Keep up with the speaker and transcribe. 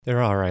There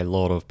are a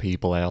lot of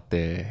people out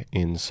there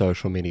in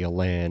social media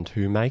land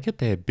who make it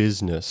their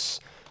business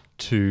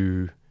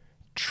to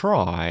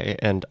try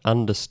and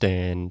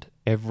understand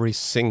every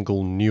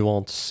single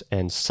nuance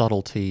and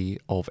subtlety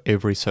of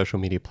every social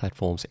media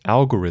platform's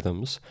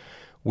algorithms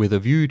with a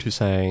view to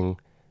saying,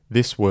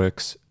 this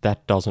works,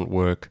 that doesn't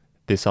work,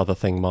 this other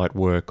thing might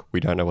work,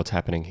 we don't know what's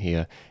happening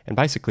here, and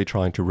basically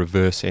trying to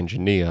reverse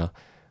engineer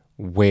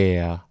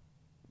where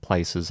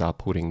places are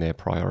putting their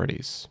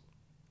priorities.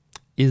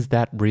 Is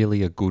that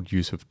really a good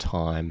use of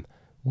time,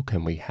 or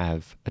can we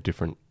have a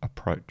different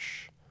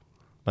approach?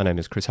 My name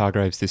is Chris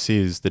Hargraves. This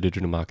is the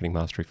Digital Marketing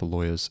Mastery for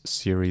Lawyers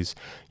series.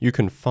 You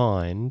can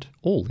find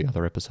all the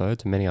other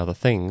episodes and many other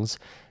things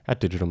at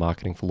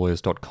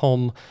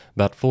digitalmarketingforlawyers.com.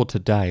 But for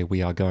today,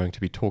 we are going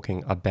to be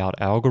talking about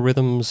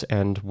algorithms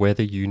and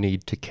whether you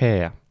need to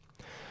care.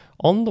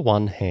 On the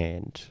one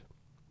hand,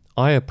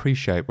 I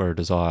appreciate where a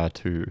desire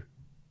to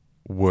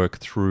work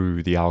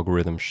through the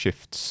algorithm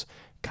shifts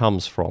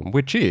comes from,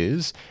 which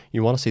is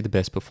you want to see the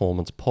best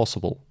performance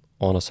possible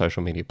on a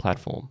social media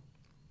platform.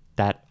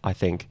 That, I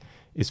think,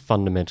 is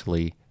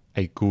fundamentally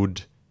a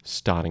good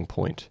starting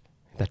point,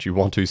 that you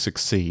want to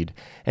succeed.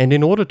 And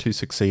in order to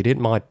succeed, it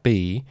might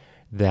be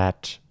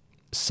that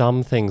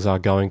some things are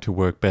going to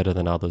work better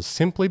than others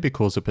simply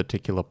because a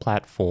particular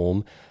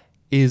platform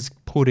is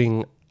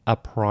putting a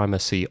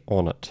primacy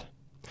on it.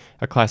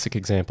 A classic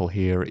example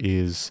here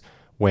is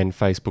when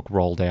Facebook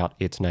rolled out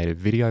its native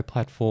video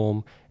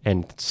platform,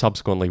 and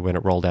subsequently when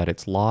it rolled out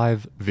its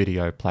live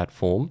video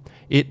platform,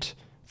 it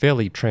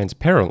fairly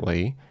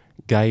transparently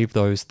gave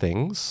those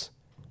things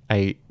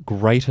a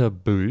greater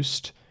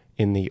boost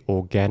in the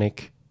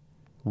organic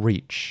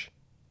reach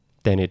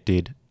than it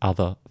did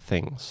other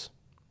things.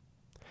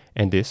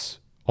 And this,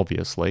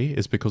 obviously,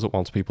 is because it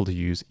wants people to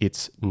use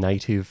its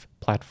native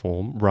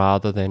platform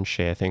rather than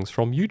share things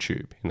from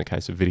YouTube, in the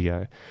case of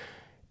video.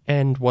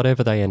 And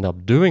whatever they end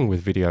up doing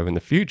with video in the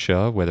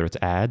future, whether it's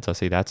ads, I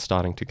see that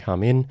starting to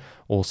come in,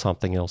 or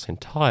something else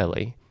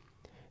entirely,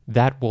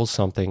 that was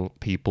something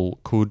people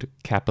could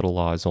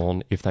capitalize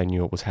on if they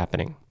knew it was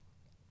happening.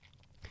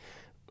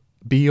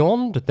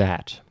 Beyond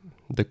that,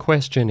 the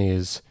question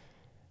is,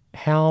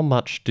 how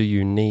much do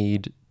you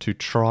need to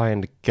try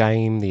and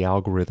game the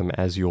algorithm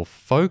as your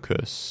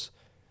focus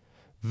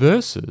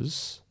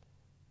versus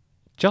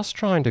just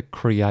trying to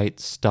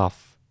create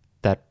stuff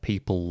that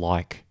people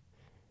like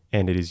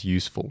and it is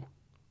useful?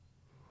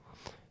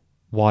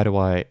 Why do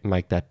I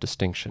make that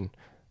distinction?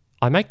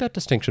 I make that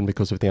distinction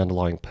because of the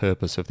underlying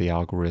purpose of the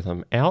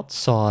algorithm.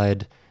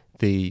 Outside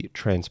the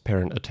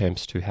transparent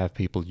attempts to have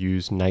people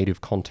use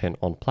native content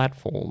on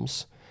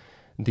platforms,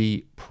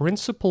 the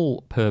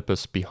principal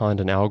purpose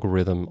behind an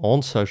algorithm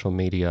on social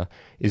media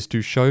is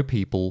to show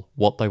people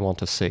what they want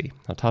to see.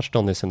 I touched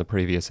on this in the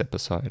previous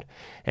episode.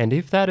 And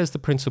if that is the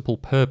principal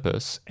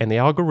purpose, and the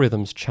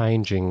algorithms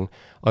changing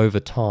over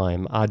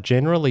time are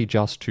generally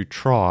just to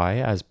try,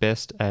 as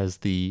best as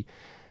the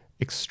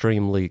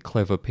extremely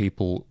clever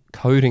people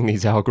coding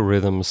these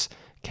algorithms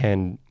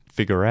can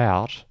figure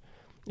out,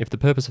 if the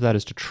purpose of that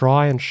is to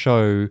try and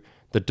show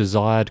the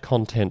desired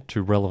content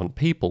to relevant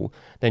people,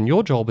 then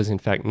your job is in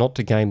fact not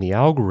to game the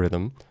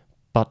algorithm,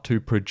 but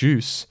to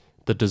produce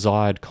the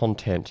desired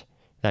content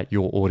that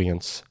your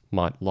audience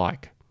might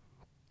like.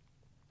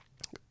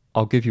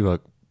 I'll give you a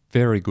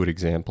very good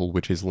example,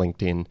 which is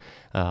LinkedIn.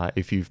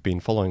 If you've been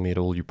following me at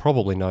all, you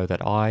probably know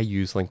that I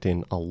use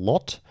LinkedIn a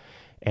lot,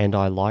 and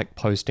I like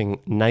posting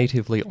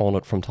natively on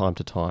it from time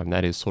to time.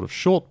 That is sort of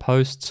short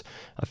posts,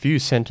 a few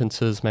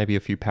sentences, maybe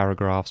a few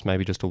paragraphs,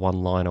 maybe just a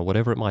one-liner,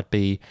 whatever it might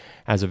be,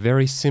 as a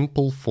very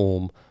simple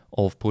form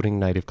of putting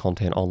native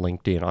content on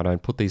LinkedIn. I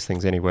don't put these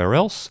things anywhere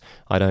else.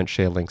 I don't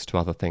share links to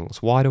other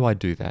things. Why do I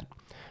do that?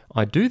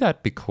 I do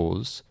that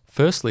because,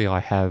 firstly,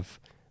 I have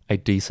a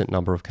decent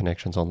number of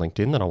connections on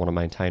LinkedIn that I want to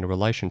maintain a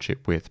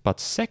relationship with.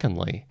 But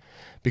secondly,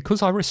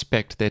 because I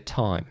respect their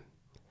time.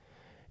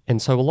 And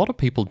so a lot of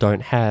people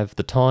don't have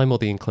the time or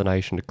the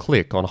inclination to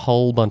click on a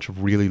whole bunch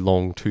of really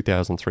long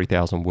 2,000,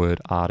 3,000 word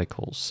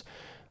articles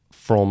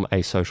from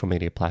a social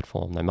media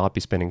platform. They might be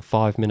spending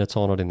 5 minutes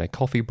on it in their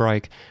coffee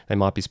break. They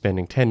might be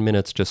spending 10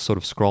 minutes just sort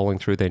of scrolling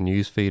through their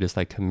newsfeed as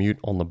they commute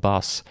on the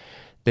bus.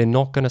 They're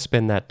not going to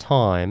spend that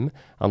time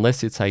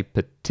unless it's a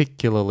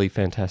particularly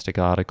fantastic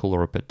article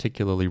or a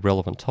particularly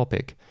relevant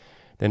topic.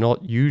 They're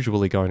not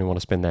usually going to want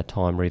to spend that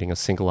time reading a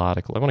single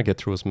article. They want to get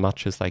through as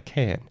much as they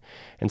can.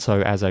 And so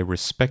as a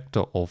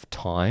respecter of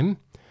time,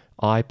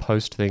 I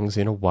post things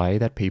in a way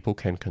that people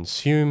can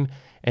consume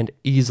and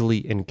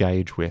easily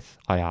engage with.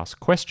 I ask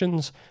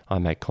questions, I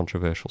make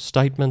controversial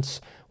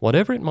statements,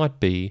 whatever it might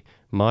be,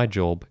 my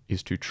job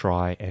is to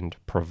try and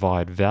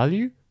provide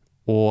value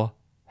or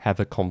have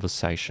a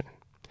conversation.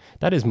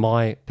 That is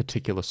my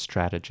particular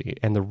strategy.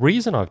 And the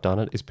reason I've done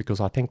it is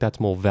because I think that's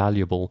more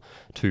valuable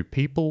to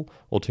people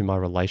or to my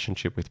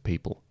relationship with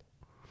people.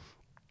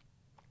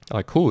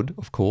 I could,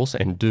 of course,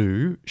 and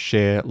do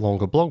share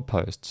longer blog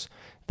posts.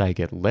 They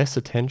get less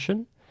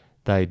attention.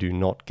 They do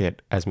not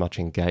get as much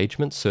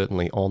engagement,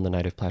 certainly on the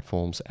native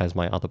platforms, as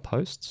my other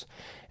posts.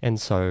 And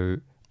so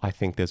I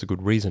think there's a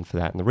good reason for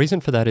that. And the reason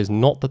for that is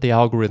not that the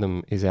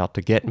algorithm is out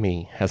to get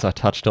me, as I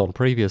touched on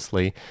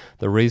previously.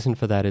 The reason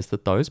for that is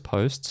that those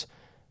posts,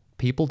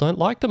 people don't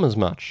like them as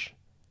much.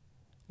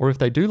 Or if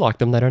they do like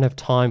them, they don't have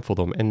time for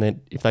them. And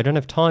then if they don't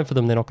have time for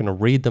them, they're not going to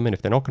read them. And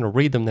if they're not going to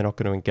read them, they're not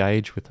going to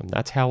engage with them.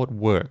 That's how it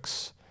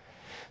works.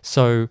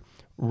 So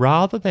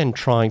rather than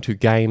trying to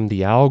game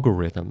the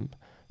algorithm,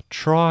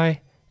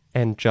 try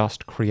and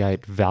just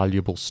create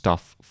valuable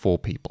stuff for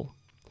people.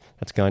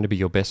 That's going to be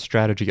your best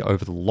strategy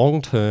over the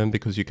long term,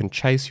 because you can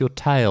chase your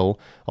tail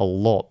a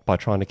lot by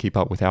trying to keep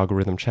up with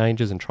algorithm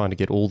changes and trying to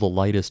get all the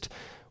latest,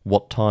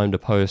 what time to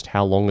post,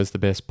 how long is the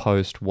best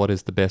post, what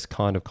is the best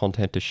kind of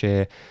content to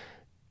share.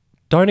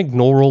 Don't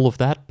ignore all of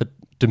that, but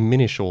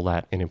diminish all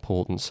that in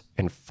importance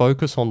and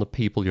focus on the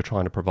people you're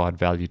trying to provide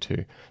value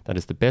to. That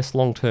is the best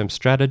long-term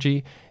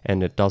strategy,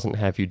 and it doesn't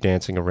have you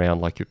dancing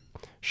around like your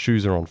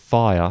shoes are on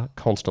fire,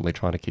 constantly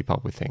trying to keep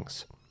up with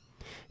things.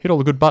 Hit all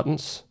the good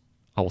buttons.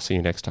 I will see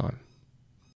you next time.